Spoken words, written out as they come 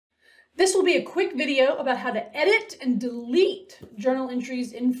This will be a quick video about how to edit and delete journal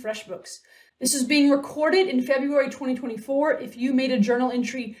entries in FreshBooks. This is being recorded in February 2024. If you made a journal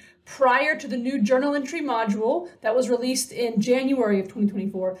entry prior to the new journal entry module that was released in January of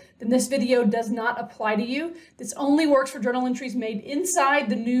 2024, then this video does not apply to you. This only works for journal entries made inside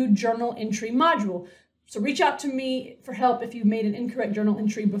the new journal entry module. So reach out to me for help if you've made an incorrect journal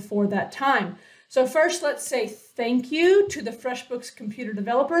entry before that time. So first, let's say thank you to the FreshBooks computer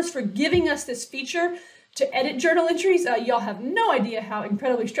developers for giving us this feature to edit journal entries. Y'all have no idea how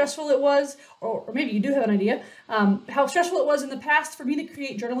incredibly stressful it was, or maybe you do have an idea, how stressful it was in the past for me to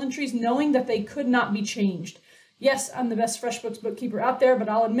create journal entries knowing that they could not be changed. Yes, I'm the best FreshBooks bookkeeper out there, but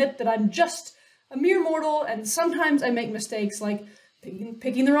I'll admit that I'm just a mere mortal, and sometimes I make mistakes like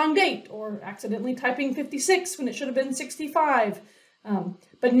picking the wrong date or accidentally typing 56 when it should have been 65.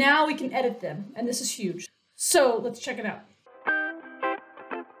 But now we can edit them, and this is huge. So let's check it out.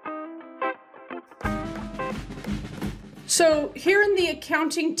 So here in the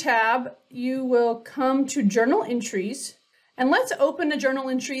accounting tab, you will come to journal entries, and let's open a journal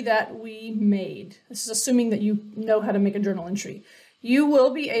entry that we made. This is assuming that you know how to make a journal entry. You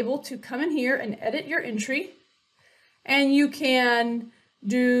will be able to come in here and edit your entry, and you can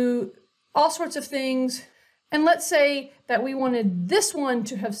do all sorts of things. And let's say that we wanted this one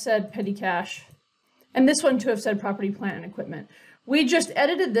to have said petty cash and this one to have said property, plant, and equipment. We just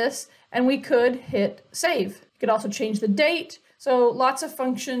edited this and we could hit save. You could also change the date. So lots of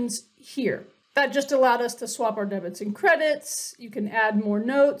functions here. That just allowed us to swap our debits and credits. You can add more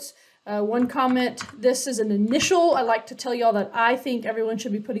notes. One comment, this is an initial. I like to tell y'all that I think everyone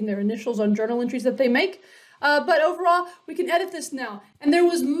should be putting their initials on journal entries that they make. But overall, we can edit this now. And there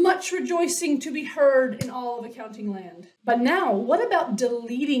was much rejoicing to be heard in all of accounting land. But now, what about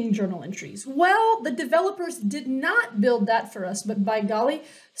deleting journal entries? Well, the developers did not build that for us, but by golly,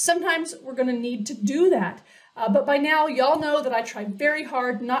 sometimes we're going to need to do that. But by now, y'all know that I try very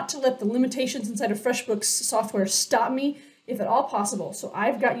hard not to let the limitations inside of FreshBooks software stop me, if at all possible. So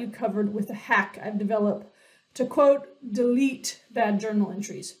I've got you covered with a hack I've developed to, quote, delete bad journal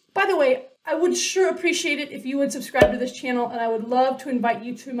entries. By the way, I would sure appreciate it if you would subscribe to this channel, and I would love to invite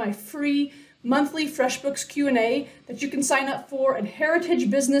you to my free monthly FreshBooks Q&A that you can sign up for at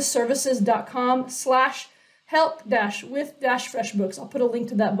heritagebusinessservices.com/help-with-FreshBooks. I'll put a link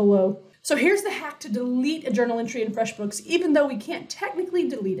to that below. So here's the hack to delete a journal entry in FreshBooks, even though we can't technically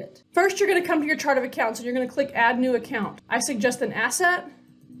delete it. First, you're going to come to your chart of accounts and you're going to click Add New Account. I suggest an asset,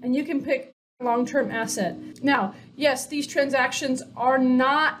 and you can pick long-term asset. Now, yes, these transactions are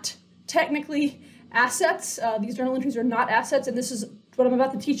not technically assets. These journal entries are not assets, and this is what I'm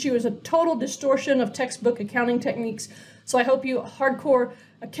about to teach you is a total distortion of textbook accounting techniques. So I hope you hardcore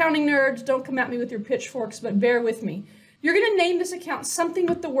accounting nerds don't come at me with your pitchforks, but bear with me. You're going to name this account something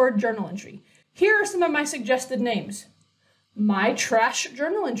with the word journal entry. Here are some of my suggested names. My trash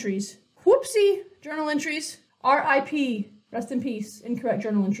journal entries. Whoopsie journal entries. RIP, rest in peace, incorrect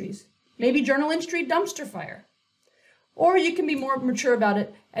journal entries. Maybe journal entry dumpster fire. Or you can be more mature about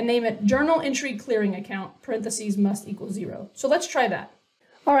it and name it journal entry clearing account, parentheses must equal 0. So let's try that.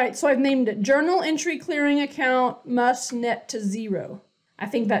 All right, so I've named it journal entry clearing account must net to 0. I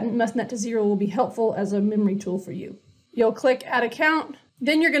think that must net to 0 will be helpful as a memory tool for you. You'll click add account,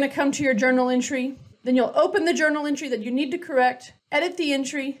 then you're going to come to your journal entry, then you'll open the journal entry that you need to correct, edit the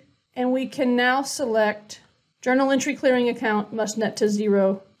entry, and we can now select journal entry clearing account must net to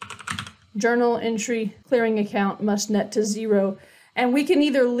 0. Journal entry clearing account must net to 0. And we can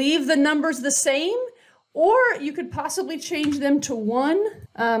either leave the numbers the same, or you could possibly change them to 1.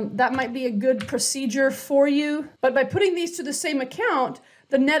 That might be a good procedure for you. But by putting these to the same account,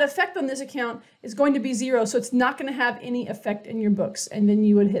 the net effect on this account is going to be 0, so it's not going to have any effect in your books. And then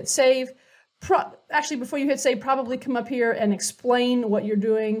you would hit save. Actually, before you hit save, probably come up here and explain what you're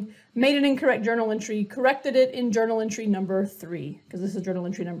doing. Made an incorrect journal entry, corrected it in journal entry number 3, because this is journal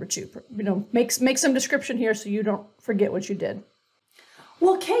entry number 2. You know, make some description here so you don't forget what you did.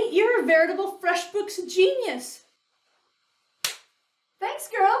 Well, Kate, you're a veritable FreshBooks genius. Thanks,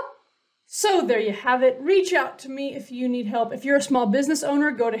 girl. So there you have it. Reach out to me if you need help. If you're a small business owner,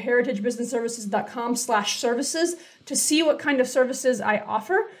 go to heritagebusinessservices.com/services to see what kind of services I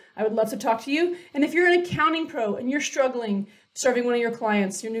offer. I would love to talk to you. And if you're an accounting pro and you're struggling serving one of your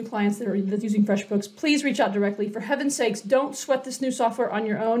clients, your new clients that's using FreshBooks, please reach out directly. For heaven's sakes, don't sweat this new software on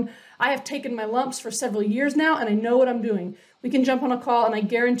your own. I have taken my lumps for several years now, and I know what I'm doing. We can jump on a call, and I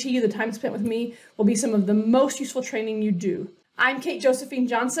guarantee you the time spent with me will be some of the most useful training you do. I'm Kate Josephine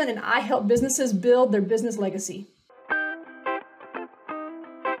Johnson, and I help businesses build their business legacy.